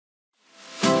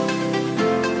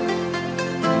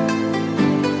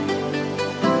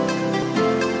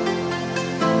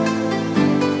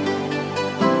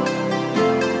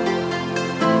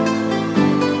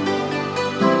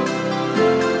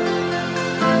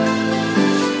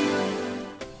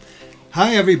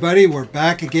Hi everybody, we're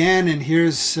back again, and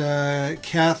here's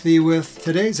Kathy with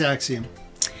today's axiom.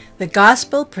 The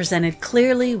gospel presented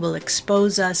clearly will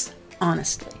expose us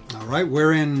honestly. All right,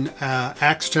 we're in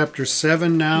Acts chapter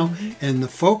 7 now, and the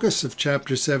focus of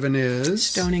chapter 7 is...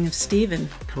 Stoning of Stephen.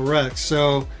 Correct.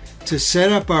 So to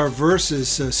set up our verses,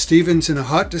 Stephen's in a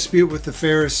hot dispute with the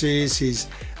Pharisees. He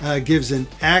gives an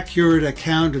accurate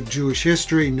account of Jewish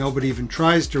history. Nobody even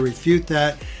tries to refute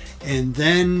that. And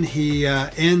then he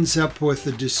ends up with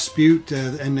the dispute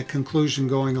and the conclusion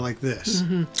going like this.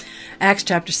 Acts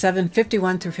chapter 7,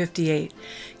 51 through 58.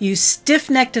 You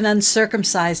stiff-necked and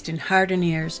uncircumcised in heart and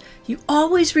ears, you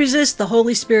always resist the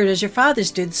Holy Spirit as your fathers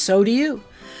did, so do you.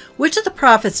 Which of the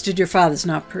prophets did your fathers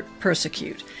not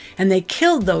persecute? And they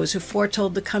killed those who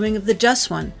foretold the coming of the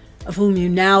Just One, of whom you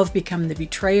now have become the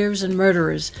betrayers and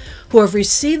murderers, who have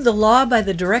received the law by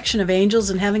the direction of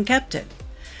angels and haven't kept it.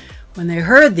 When they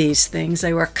heard these things,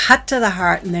 they were cut to the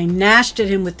heart, and they gnashed at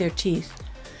him with their teeth.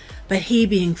 But he,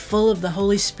 being full of the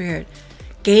Holy Spirit,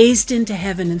 gazed into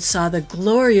heaven and saw the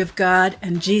glory of God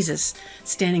and Jesus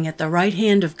standing at the right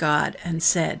hand of God, and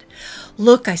said,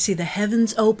 Look, I see the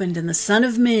heavens opened and the Son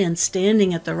of Man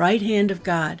standing at the right hand of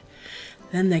God.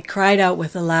 Then they cried out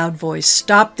with a loud voice,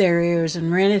 stopped their ears,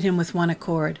 and ran at him with one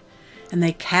accord. And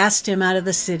they cast him out of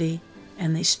the city,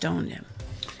 and they stoned him.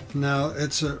 Now,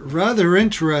 it's rather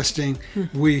interesting.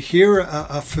 We hear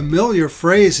a familiar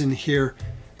phrase in here,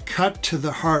 cut to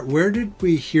the heart. Where did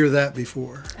we hear that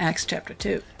before? Acts chapter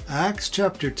 2. Acts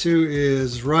chapter 2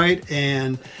 is right,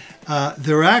 and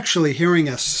they're actually hearing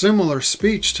a similar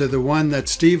speech to the one that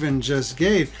Stephen just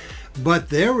gave, but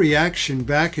their reaction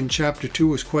back in chapter 2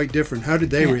 was quite different. How did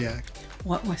they react?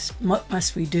 What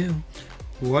must we do?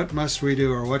 What must we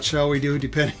do, or what shall we do,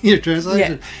 depending on your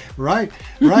translation? Yeah.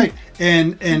 Right.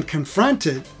 And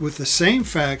confronted with the same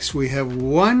facts, we have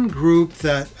one group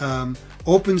that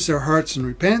opens their hearts and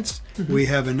repents. We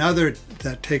have another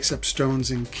that takes up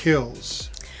stones and kills.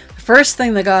 The first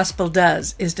thing the gospel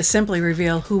does is to simply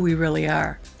reveal who we really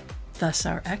are. Thus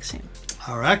our axiom.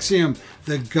 Our axiom,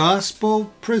 the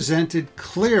gospel presented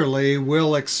clearly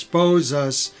will expose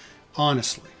us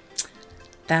honestly.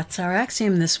 That's our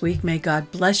axiom this week. May God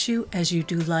bless you as you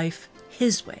do life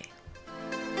His way.